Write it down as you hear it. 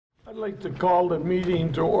I'd like to call the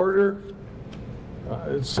meeting to order.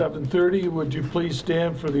 It's 7:30. Would you please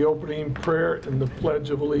stand for the opening prayer and the Pledge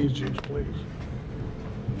of Allegiance, please?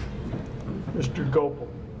 Mr. Gopal.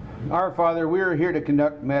 Our Father, we are here to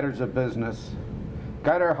conduct matters of business.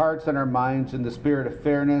 Guide our hearts and our minds in the spirit of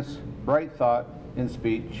fairness, right thought, and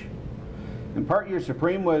speech. Impart your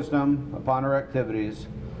supreme wisdom upon our activities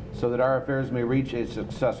so that our affairs may reach a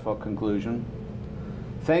successful conclusion.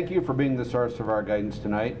 Thank you for being the source of our guidance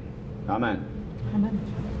tonight. Amen. Amen.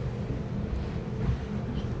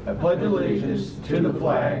 I pledge allegiance to the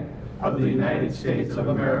flag of the United States of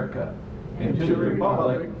America and to the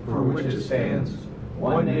republic for which it stands,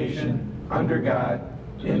 one nation, under God,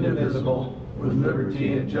 indivisible, with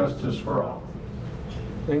liberty and justice for all.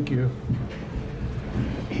 Thank you.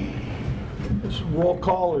 This roll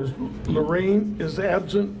call is Lorraine is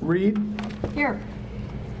absent. Reed? Here.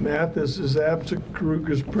 Mathis is absent. Krug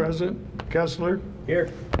is present. Kessler? Here.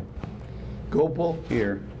 Gopal?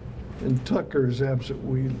 Here. And Tucker is absent.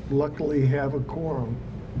 We luckily have a quorum.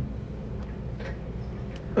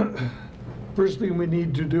 First thing we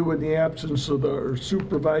need to do in the absence of our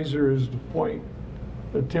supervisor is to appoint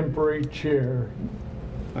a temporary chair.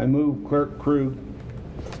 I move Clerk Krug.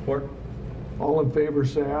 Support. All in favor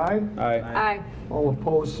say aye. Aye. Aye. All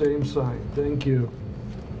opposed, same sign. Thank you.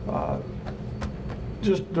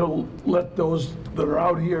 Just to let those that are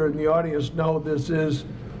out here in the audience know, this is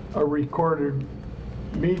a recorded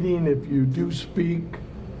meeting. If you do speak,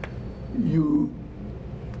 you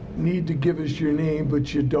need to give us your name,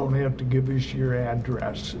 but you don't have to give us your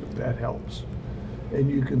address, if that helps. And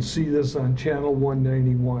you can see this on channel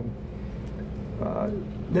 191.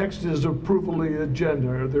 Next is approval of the agenda.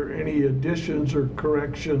 Are there any additions or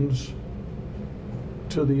corrections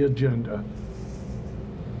to the agenda?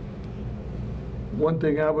 One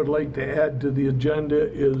thing I would like to add to the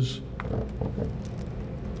agenda is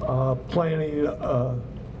planning a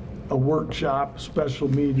workshop special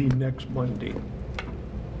meeting next Monday.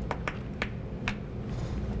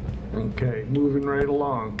 Okay, moving right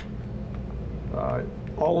along. I'm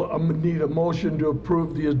gonna need a motion to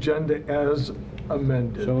approve the agenda as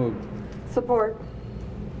amended. So moved. Support.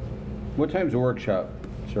 What time's the workshop,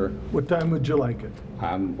 sir? What time would you like it?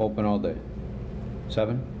 I'm open all day.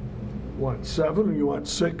 7? Want 7 or you want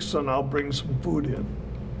 6, and I'll bring some food in?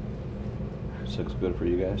 6 good for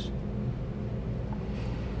you guys?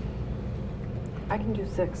 I can do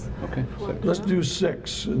 6. Okay, 6. Let's do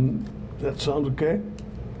 6, and that sound okay?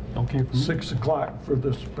 Okay for me. 6 o'clock for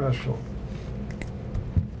the special.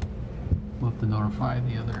 We'll have to notify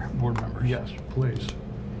the other board members. Yes, please.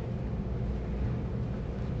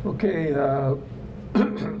 Okay,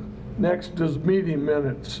 next is meeting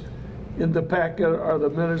minutes. In the packet are the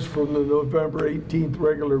minutes from the November 18th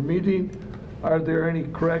regular meeting. Are there any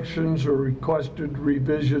corrections or requested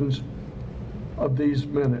revisions of these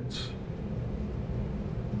minutes?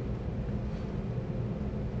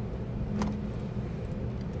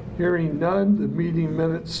 Hearing none, the meeting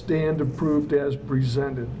minutes stand approved as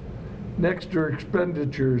presented. Next are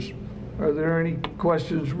expenditures. Are there any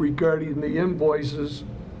questions regarding the invoices?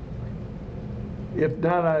 If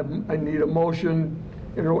not, I need a motion.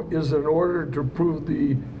 Is in order to approve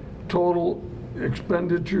the total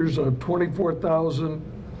expenditures of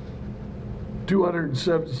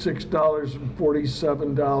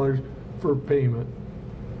 $24,276.47 for payment.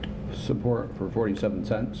 Support for 47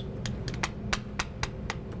 cents.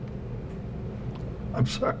 I'm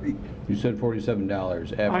sorry. You said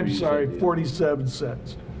 $47 after I'm you sorry, said 47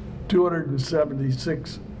 cents.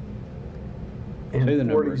 276 Say the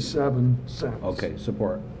number. 47 cents. Okay,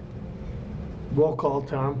 support. Roll call,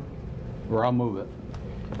 Tom. Or I'll move it.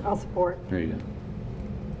 I'll support. There you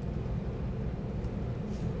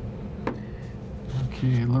go.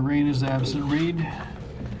 Okay, Lorraine is absent. Reed?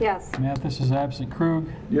 Yes. Mathis is absent. Krug?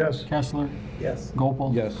 Yes, Kessler? Yes.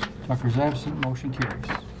 Gopal? Yes. Tucker's absent. Motion carries.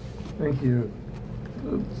 thank you.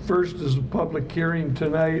 First is a public hearing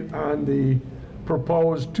tonight on the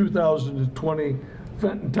proposed 2020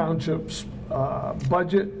 Fenton Township's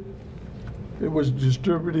budget. It was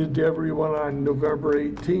distributed to everyone on November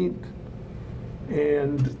 18th,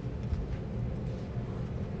 and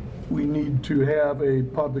we need to have a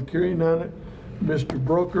public hearing on it. Mr.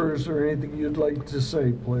 Broker, is there anything you'd like to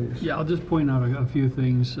say, please? Yeah, I'll just point out a few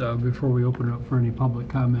things before we open it up for any public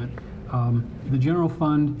comment. The general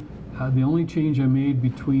fund, the only change I made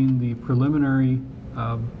between the preliminary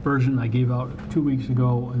version I gave out 2 weeks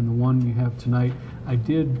ago and the one you have tonight, I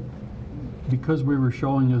did, because we were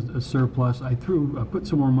showing a surplus, I put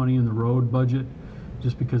some more money in the road budget,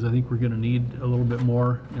 just because I think we're going to need a little bit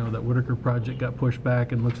more. You know, that Whitaker project got pushed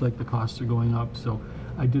back and looks like the costs are going up, so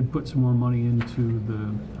I did put some more money into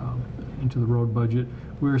the into the road budget.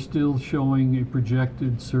 We're still showing a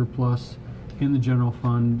projected surplus in the general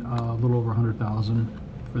fund, a little over 100,000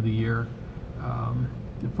 for the year.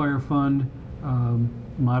 The fire fund,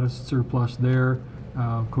 modest surplus there.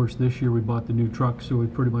 Of course, this year we bought the new truck, so we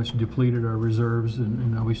pretty much depleted our reserves,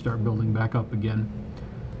 and now we start building back up again.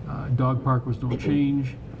 Dog park was no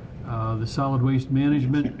change. The solid waste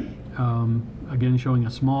management, again showing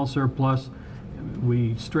a small surplus.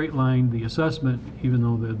 We straight lined the assessment, even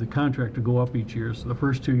though the contract to go up each year. So the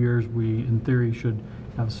first 2 years, we in theory should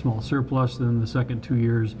have a small surplus. Then the second 2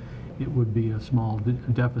 years, it would be a small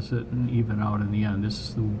deficit and even out in the end. This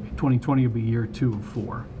is the 2020 will be year 2 of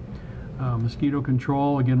 4. Mosquito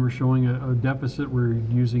control, again, we're showing a deficit. We're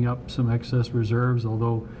using up some excess reserves,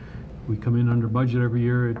 although we come in under budget every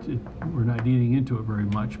year. We're not eating into it very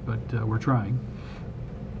much, but we're trying.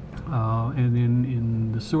 And then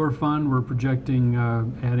in the sewer fund, we're projecting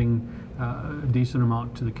adding a decent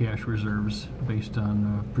amount to the cash reserves based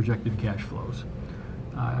on projected cash flows.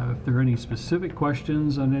 If there are any specific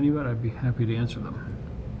questions on any of it, I'd be happy to answer them.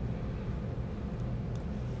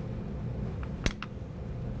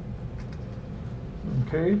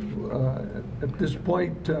 Okay, at this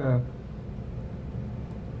point,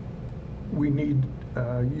 we need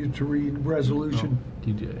you to read resolution. No,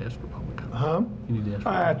 you need to ask for public comment. Huh? You need to ask for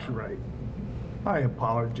That's right. I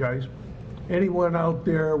apologize. Anyone out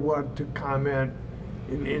there want to comment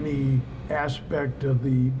in any aspect of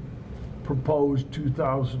the proposed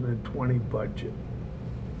 2020 budget?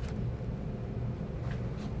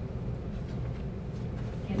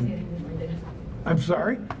 Can't say anything, didn't read it. I'm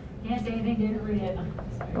sorry? Can't say anything, didn't read it.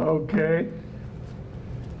 Sorry. Okay.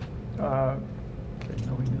 Now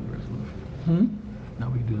we can do the resolution. Hmm? Now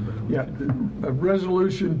we can do the resolution. Yeah, the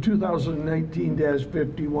resolution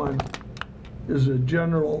 2019-51 is a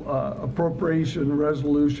general appropriation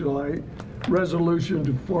resolution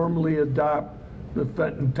to formally adopt the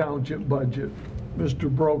Fenton Township budget. Mr.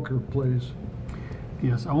 Broker, please.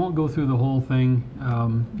 Yes, I won't go through the whole thing.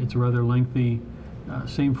 It's rather lengthy.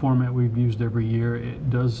 Same format we've used every year. It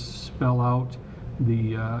does spell out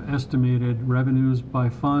the estimated revenues by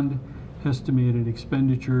fund, estimated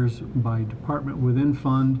expenditures by department within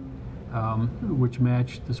fund, which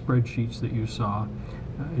match the spreadsheets that you saw.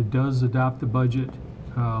 It does adopt the budget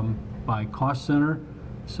by cost center,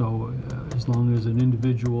 so as long as an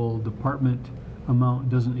individual department amount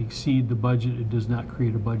doesn't exceed the budget, it does not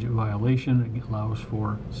create a budget violation. It allows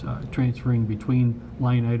for transferring between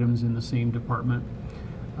line items in the same department.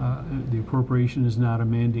 The appropriation is not a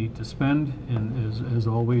mandate to spend, and as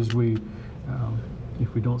always,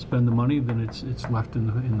 if we don't spend the money, then it's left in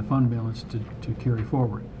the fund balance to carry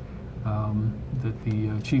forward. That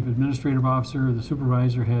the chief administrative officer, the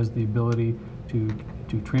supervisor, has the ability to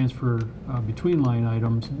transfer between line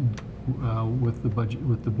items with the budget,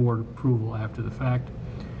 with the board approval after the fact.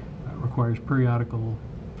 Requires periodic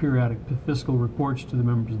fiscal reports to the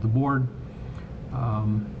members of the board.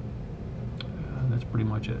 That's pretty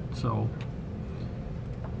much it. So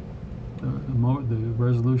the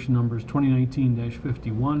resolution number is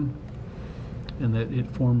 2019-51, and that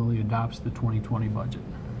it formally adopts the 2020 budget.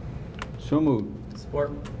 So moved.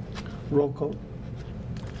 Support. Roll call.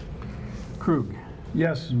 Krug.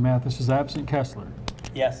 Yes. Mathis is absent. Kessler.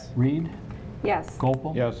 Yes. Reed. Yes.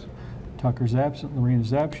 Gopel. Yes. Tucker's absent. Lorraine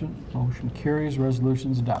is absent. Motion carries.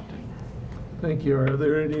 Resolution's adopted. Thank you. Are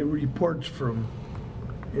there any reports from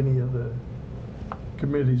any of the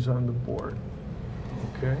committees on the board?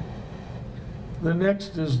 Okay. The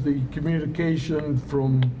next is the communication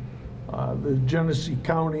from the Genesee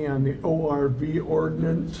County on the ORV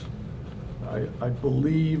ordinance. I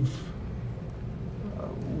believe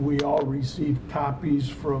we all received copies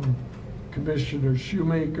from Commissioner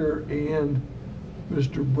Shoemaker and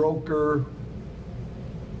Mr. Broker.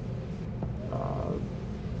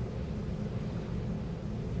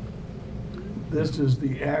 This is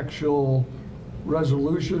the actual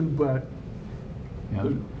resolution, but Yeah.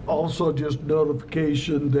 also just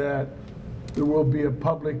notification that there will be a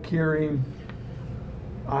public hearing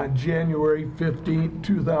on January 15th,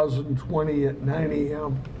 2020 at 9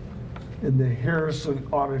 a.m. in the Harrison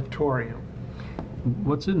Auditorium.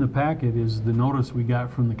 What's in the packet is the notice we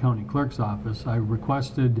got from the county clerk's office. I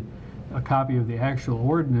requested a copy of the actual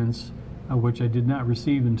ordinance, which I did not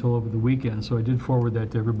receive until over the weekend, so I did forward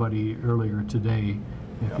that to everybody earlier today,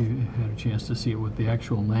 if you had a chance to see it with the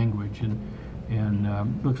actual language.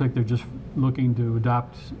 And looks like they're just looking to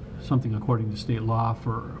adopt something according to state law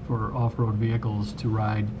for off-road vehicles to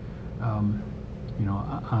ride, on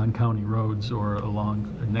county roads or along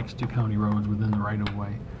next to county roads within the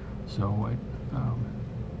right-of-way. So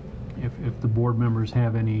if the board members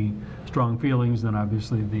have any strong feelings, then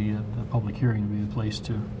obviously the public hearing would be the place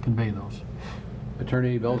to convey those.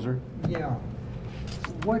 Attorney Belzer? Yeah.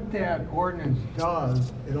 What that ordinance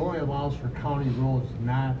does, it only allows for county roads,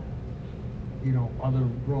 not, you know, other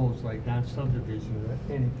roads like not subdivision or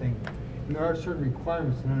anything. And there are certain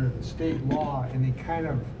requirements under the state law, and they kind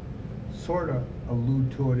of, sort of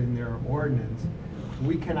allude to it in their ordinance.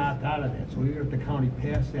 We can opt out of that. So even if the county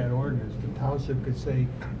passed that ordinance, the township could say,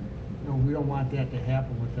 no, we don't want that to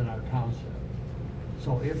happen within our township.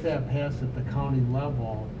 So if that passed at the county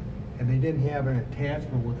level, and they didn't have an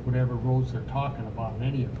attachment with whatever roads they're talking about in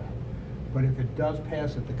any event, but if it does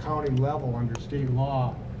pass at the county level under state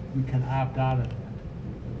law, we can opt out of that.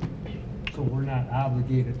 So we're not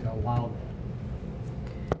obligated to allow that.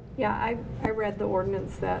 Yeah, I read the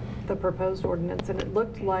ordinance, the proposed ordinance, and it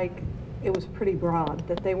looked like it was pretty broad,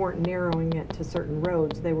 that they weren't narrowing it to certain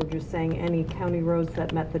roads. They were just saying any county roads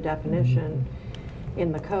that met the definition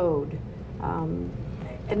in the code.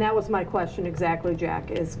 And that was my question exactly,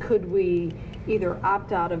 Jack, is could we either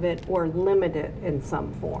opt out of it or limit it in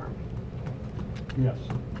some form? Yes.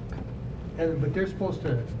 But they're supposed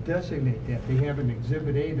to designate that. They have an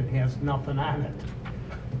Exhibit A that has nothing on it.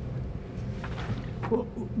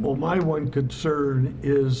 Well, my one concern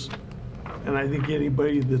is, and I think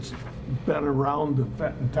anybody that's been around the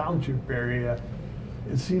Fenton Township area,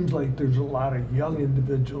 it seems like there's a lot of young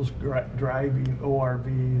individuals driving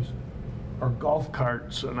ORVs or golf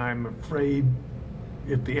carts, and I'm afraid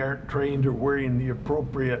if they aren't trained or wearing the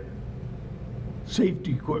appropriate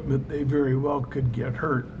safety equipment, they very well could get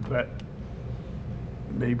hurt. But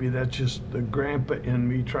maybe that's just the grandpa in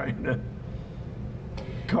me trying to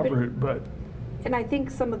cover it, but. And I think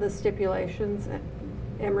some of the stipulations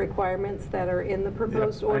and requirements that are in the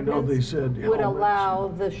proposed Yeah, I know they ordinance said would helmets. allow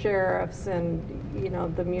the sheriffs and, you know,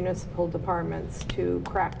 the municipal departments to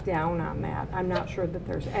crack down on that. I'm not sure that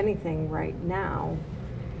there's anything right now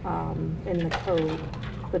in the code,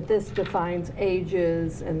 but this defines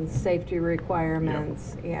ages and safety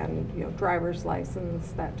requirements and, you know, driver's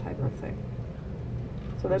license, that type of thing.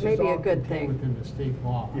 So that may be a good thing. Within the state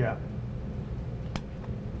law. Yeah.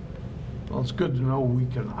 Well, it's good to know we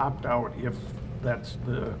can opt out if that's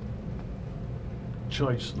the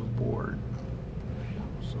choice of the board.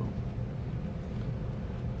 So,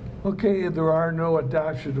 okay, there are no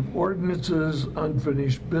adoption of ordinances,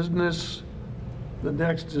 unfinished business. The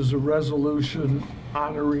next is a resolution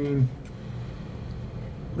honoring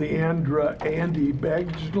Leandra Andy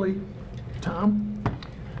Badgley. Tom?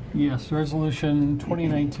 Yes, Resolution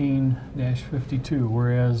 2019-52,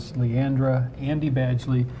 whereas Leandra Andy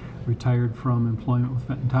Badgley retired from employment with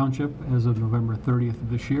Fenton Township as of November 30th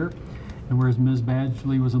of this year, and whereas Ms.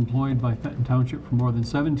 Badgley was employed by Fenton Township for more than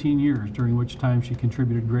 17 years, during which time she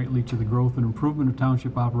contributed greatly to the growth and improvement of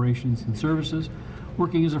township operations and services,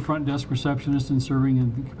 working as a front desk receptionist and serving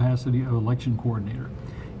in the capacity of election coordinator.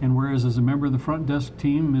 And whereas as a member of the front desk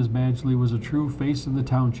team, Ms. Badgley was a true face of the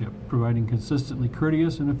township, providing consistently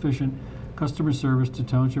courteous and efficient customer service to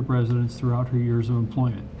township residents throughout her years of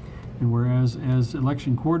employment. And whereas as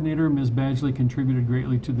election coordinator, Ms. Badgley contributed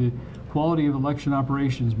greatly to the quality of election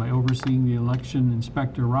operations by overseeing the election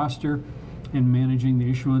inspector roster and managing the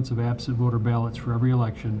issuance of absent voter ballots for every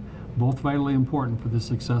election, both vitally important for the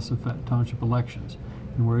success of Fenton Township elections.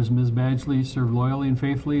 And whereas Ms. Badgley served loyally and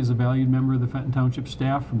faithfully as a valued member of the Fenton Township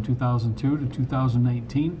staff from 2002 to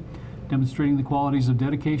 2019, demonstrating the qualities of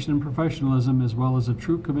dedication and professionalism as well as a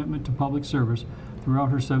true commitment to public service throughout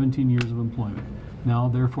her 17 years of employment. Now,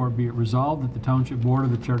 therefore, be it resolved that the Township Board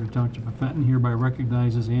of the Chartered Township of Fenton hereby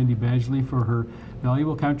recognizes Andy Badgley for her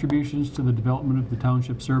valuable contributions to the development of the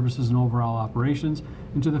township services and overall operations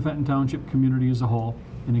and to the Fenton Township community as a whole,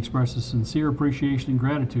 and expresses sincere appreciation and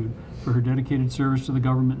gratitude for her dedicated service to the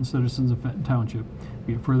government and citizens of Fenton Township.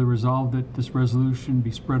 Be it further resolved that this resolution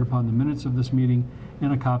be spread upon the minutes of this meeting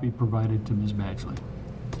and a copy provided to Ms. Badgley.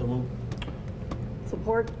 So moved.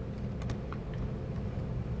 Support?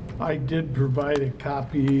 I did provide a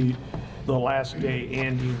copy the last day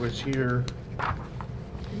Andy was here,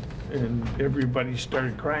 and everybody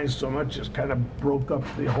started crying so much it kind of broke up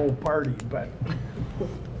the whole party, but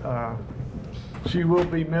she will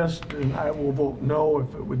be missed, and I will vote no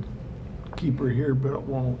if it would keep her here, but it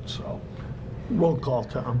won't, so roll call,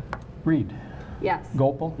 Tom. Reed. Yes.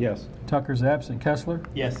 Gopel. Yes. Tucker's absent. Kessler.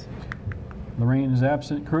 Yes. Lorraine is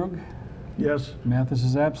absent. Krug. Yes, Mathis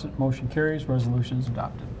is absent. Motion carries. Resolution is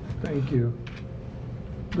adopted. thank you.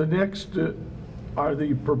 The next are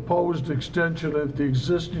the proposed extension of the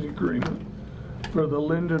existing agreement for the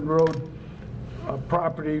Linden Road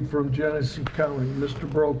property from Genesee County. Mr.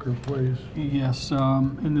 Broker, please. Yes,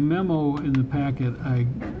 in the memo in the packet, I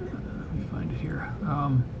here.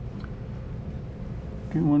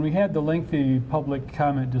 When we had the lengthy public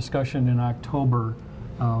comment discussion in October,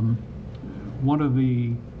 one of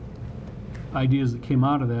the ideas that came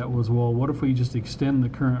out of that was, well, what if we just extend the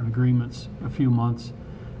current agreements a few months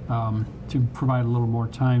to provide a little more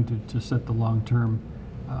time to set the long-term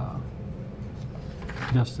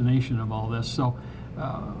destination of all this. So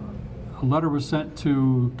a letter was sent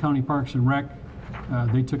to County Parks and Rec.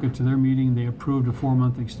 They took it to their meeting. They approved a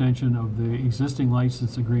 4-month extension of the existing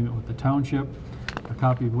license agreement with the township, a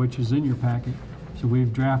copy of which is in your packet. So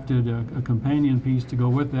we've drafted a companion piece to go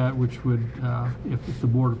with that, which would, if the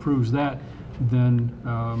board approves that, then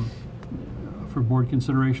for board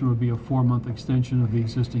consideration would be a 4-month extension of the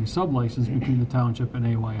existing sub-license between the township and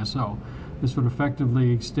AYSO. This would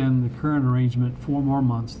effectively extend the current arrangement 4 more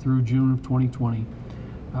months through June of 2020,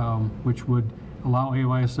 which would allow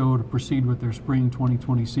AYSO to proceed with their spring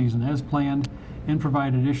 2020 season as planned and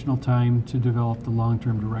provide additional time to develop the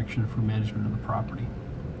long-term direction for management of the property.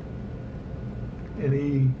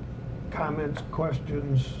 Any comments,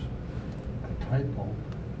 questions? A typo.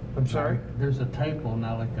 I'm sorry? There's a typo,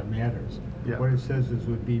 not like that matters. Yeah. What it says is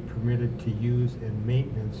would be permitted to use and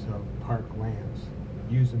maintenance of park lands.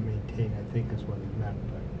 Use and maintain, I think is what it meant.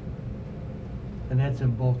 And that's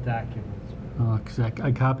in both documents. Because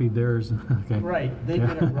I copied theirs. Okay. Right, they did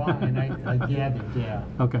it wrong, and I gathered, yeah.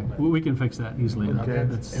 Okay, well, we can fix that easily. Okay.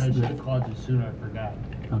 And I should have called you sooner, I forgot.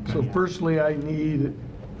 Okay. So first, I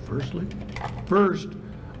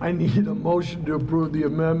need a motion to approve the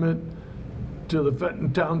amendment to the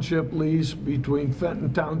Fenton Township lease between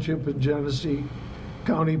Fenton Township and Genesee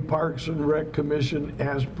County Parks and Rec Commission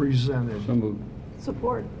as presented. So moved.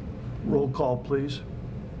 Support. Roll call, please.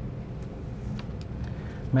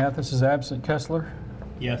 Mathis is absent. Kessler?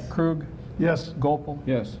 Yes. Krug? Yes. Gopel?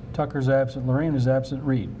 Yes. Tucker's absent. Lorraine is absent.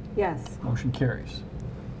 Reed? Yes. Motion carries.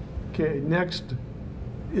 Okay, next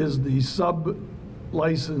is the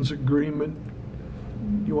sub-license agreement.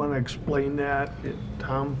 You want to explain that,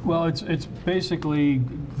 Tom? Well, it's basically,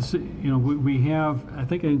 you know, we have, I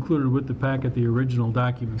think I included with the packet the original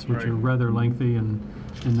documents, which are rather lengthy and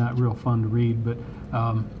not real fun to read, but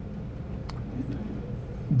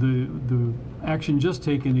the action just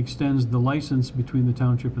taken extends the license between the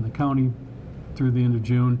township and the county through the end of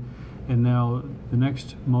June, and now the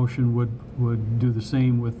next motion would do the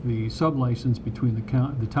same with the sub-license between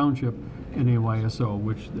the township and AYSO,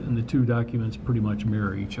 which, and the two documents pretty much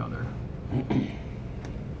mirror each other.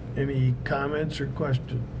 Any comments or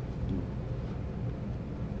questions?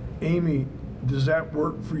 Amy, does that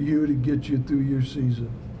work for you to get you through your season?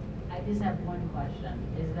 I just have one question.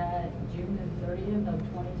 Is that June the 30th of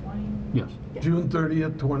 2020? Yes. June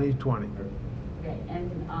 30th, 2020. Okay, and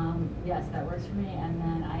yes, that works for me. And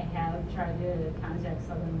then I have tried to contact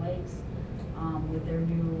Southern Lakes with their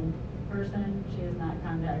new person. She has not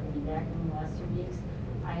contacted me back in the last 2 weeks.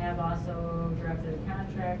 I have also drafted a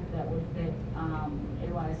contract that would fit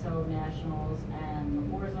AYSO, Nationals, and the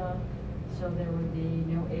Forza, so there would be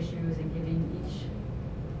no issues in giving each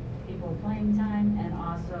people playing time, and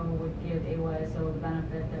also would give AYSO the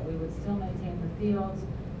benefit that we would still maintain the fields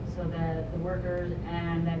so that the workers,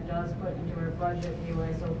 and that does put into our budget, the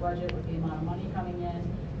AYSO budget, with the amount of money coming in.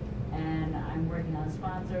 And I'm working on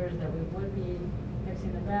sponsors that we would be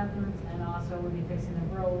fixing the bathrooms and also would be fixing the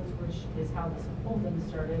roads, which is how this whole thing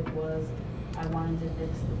started, was I wanted to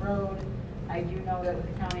fix the road. I do know that with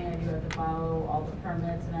the county, I do have to follow all the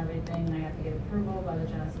permits and everything, and I have to get approval by the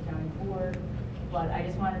Genesee County Board. But I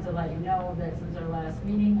just wanted to let you know that since our last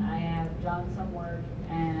meeting, I have done some work,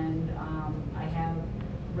 and I have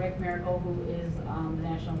Rick Miracle, who is the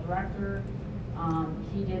national director.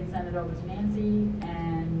 He did send it over to Nancy,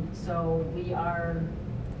 and so we are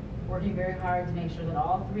working very hard to make sure that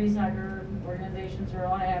all 3 soccer organizations are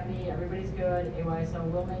all happy, everybody's good, AYSO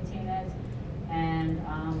will maintain it, and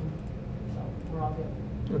so we're all good.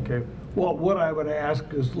 Okay. Well, what I would ask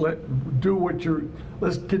is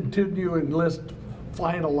let's continue and let's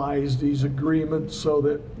finalize these agreements so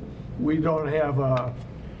that we don't have a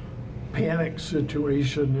panic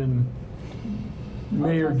situation in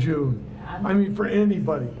May or June. I mean, for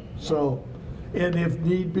anybody. So, and if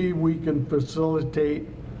need be, we can facilitate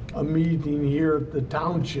a meeting here at the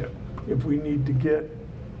township if we need to get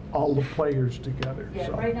all the players together. Yeah,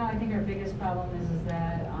 So. right now I think our biggest problem is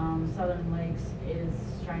that Southern Lakes is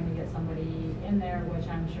trying to get somebody in there, which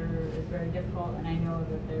I'm sure is very difficult, and I know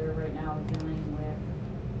that they're right now dealing with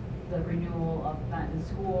the renewal of Fenton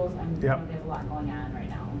schools. I think they have a lot going on right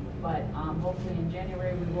now. But hopefully in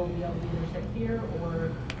January we will be able to either sit here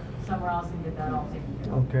or somewhere else and get that all taken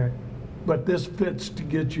care of. Okay. But this fits to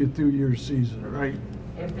get you through your season, right?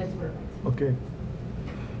 If it's perfect. Okay.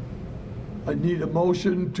 I need a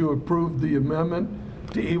motion to approve the amendment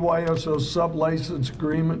to AYSO sub-license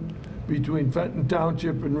agreement between Fenton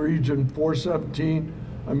Township and Region 417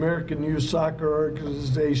 American Youth Soccer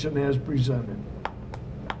Organization as presented.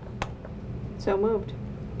 So moved.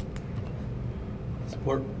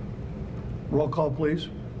 Support. Roll call, please.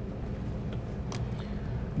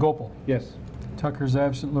 Gopel. Yes. Tucker's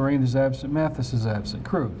absent, Lorraine is absent, Mathis is absent.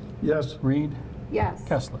 Krug. Yes. Reed. Yes.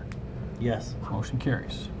 Kessler. Yes. Motion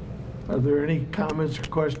carries. Are there any comments or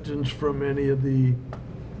questions from any of the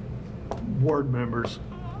board members?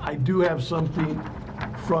 I do have something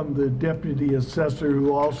from the deputy assessor,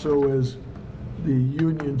 who also is the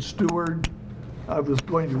union steward. I was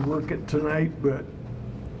going to work it tonight, but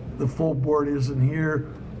the full board isn't here.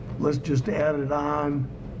 Let's just add it on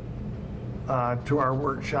to our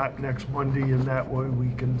workshop next Monday, and that way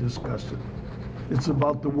we can discuss it. It's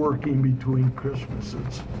about the working between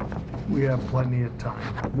Christmases. We have plenty of time.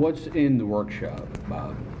 What's in the workshop,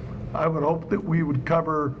 Bob? I would hope that we would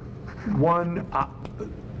cover one,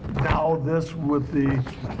 now this with the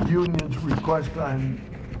union's request on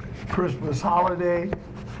Christmas holiday,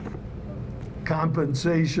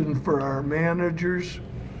 compensation for our managers,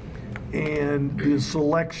 and the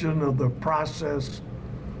selection of the process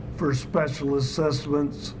for special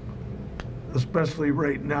assessments, especially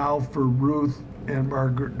right now for Ruth and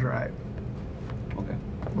Margaret Drive. Okay.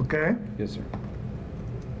 Okay? Yes, sir.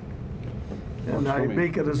 And Works I for me.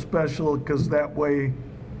 make it a special because that way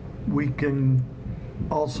we can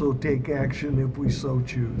also take action if we so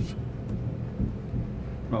choose.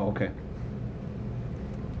 Oh, okay.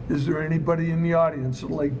 Is there anybody in the audience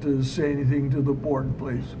that'd like to say anything to the board,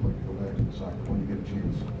 please? I'd like to go back to the soccer when you get a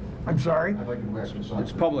chance. I'm sorry? I'd like to go back to the soccer.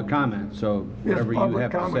 It's public comment, so Yes, whatever you public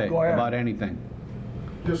have to comment, say go ahead. about anything.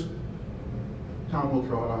 Just, Tom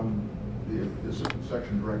Wiltrout, I'm the assistant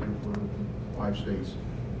section director for 5 states.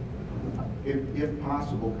 If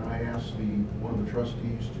possible, can I ask one of the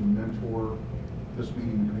trustees to mentor this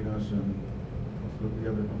meeting between us and the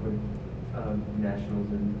other company? Nationals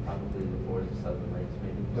and probably the boards of Southern Lakes,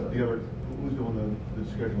 maybe. But the other, who's doing the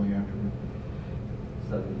scheduling after me?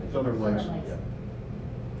 Southern Lakes. Yeah.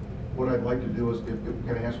 What I'd like to do is,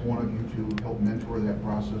 can I ask one of you to help mentor that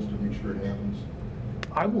process to make sure it happens?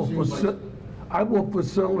 I will Seems like- I will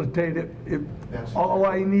facilitate it. If That's- all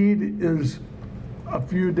I need is a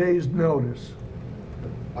few days' notice,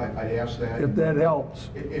 I'd ask that. if that helps.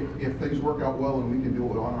 If things work out well and we can do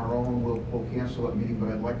it on our own, we'll cancel that meeting, but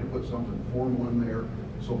I'd like to put something formal in there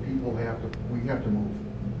so people we have to move.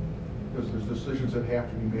 Because there's decisions that have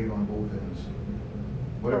to be made on both ends,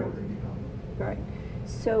 whatever they become. Right.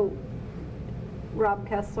 So Rob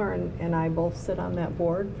Kessler and I both sit on that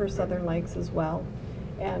board for Southern Lakes as well.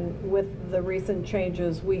 And with the recent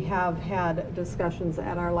changes, we have had discussions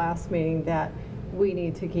at our last meeting that we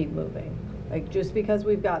need to keep moving. Like, just because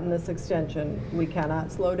we've gotten this extension, we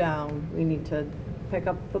cannot slow down. We need to pick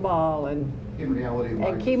up the ball and In reality,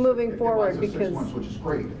 And keep moving forward, it lies at 6 because- months, which is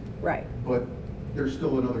great, right. but there's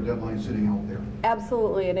still another deadline sitting out there.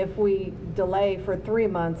 Absolutely, and if we delay for 3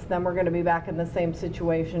 months, then we're gonna be back in the same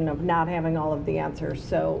situation of not having all of the answers.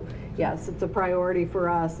 So, yes, it's a priority for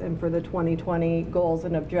us and for the 2020 goals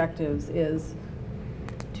and objectives is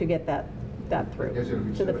to get that through, I guess if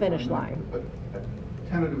we to set the a finish timeline, line. But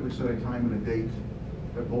tentatively set a time and a date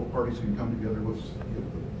that both parties can come together with.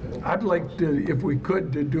 I'd like to, if we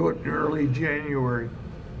could, to do it in early January.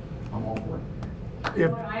 I'm all for it.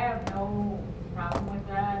 If, But I have no problem with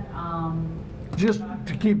that. just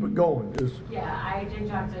to keep it going, is, Yeah, I did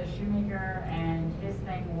talk to Shoemaker, and his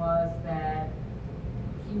thing was that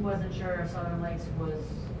he wasn't sure if Southern Lakes was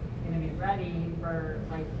gonna be ready for,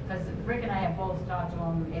 like, because Rick and I have both talked to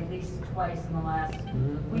him at least twice in the last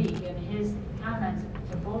week, and his comments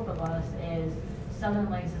to both of us is Southern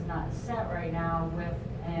Lakes is not set right now with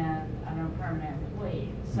an permanent employee,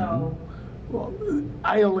 so. well,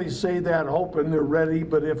 I only say that hoping they're ready,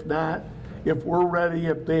 but if not, if we're ready,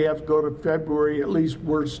 if they have to go to February, at least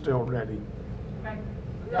we're still ready. Right.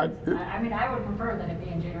 I- I mean, I would prefer that it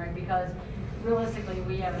be in January, because realistically,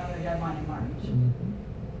 we have another deadline in March.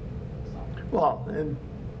 So, Well, and,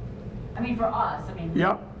 I mean, for us, I mean.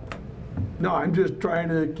 yeah. No, I'm just trying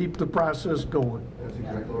to keep the process going. That's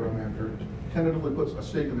exactly what I'm after. Tentatively puts a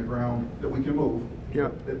stake in the ground that we can move. Yeah.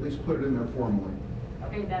 At least put it in there formally.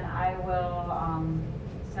 Okay, then I will,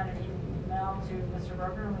 send an email to Mr.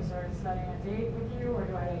 Broker and we start setting a date with you, or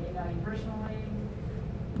do I email you personally?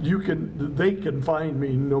 They can find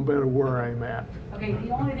me no matter where I'm at. Okay,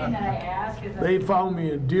 the only thing that I ask is that. They found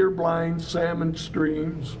me in deer blinds, salmon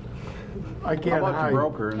streams. I How can't about the hide.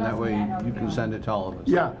 broker, and that way you can send it to all of us?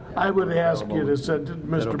 Yeah, I would ask you to send it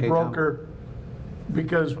to Is that Mr. okay, Tom? Broker,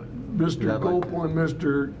 because Mr. that like Gopel and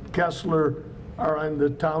Mr. Kessler are on the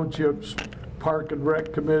township's Park and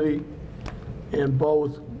Rec Committee, and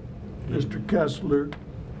both Mr. Kessler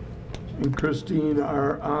and Christine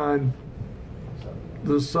are on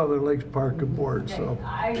the Southern Lakes Park and Board, Okay, so.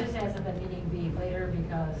 I just asked that the meeting be later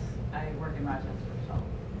because I work in Rochester, so.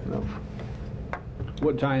 you know.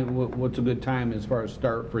 What time, what's a good time as far as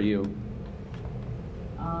start for you?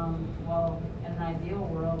 Well, in an ideal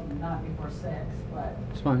world, not before 6, but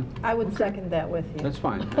It's fine. I would second that with you. That's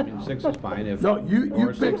fine. I mean, 6 is fine if. No, you or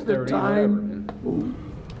pick the 6:30, time. whatever.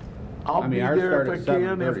 I'll I be mean, ours there start if I at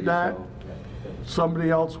can, if 7:30, not, so. somebody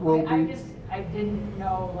else will I be. just, I didn't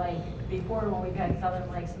know, like, before when we've had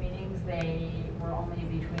Southern Lakes meetings, they were only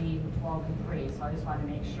between 12 and 3, so I just wanted to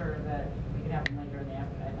make sure that we could have them later in the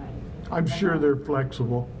afternoon at night. I'm sure they're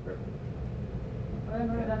flexible.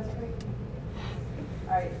 That's great.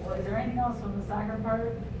 All right, well, is there anything else from the soccer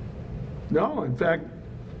part? No, in fact,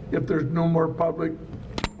 if there's no more public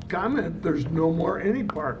comment, there's no more any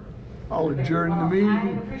part. I'll adjourn the Well, I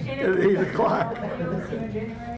meeting appreciate at it. 8 o'clock. See you in January.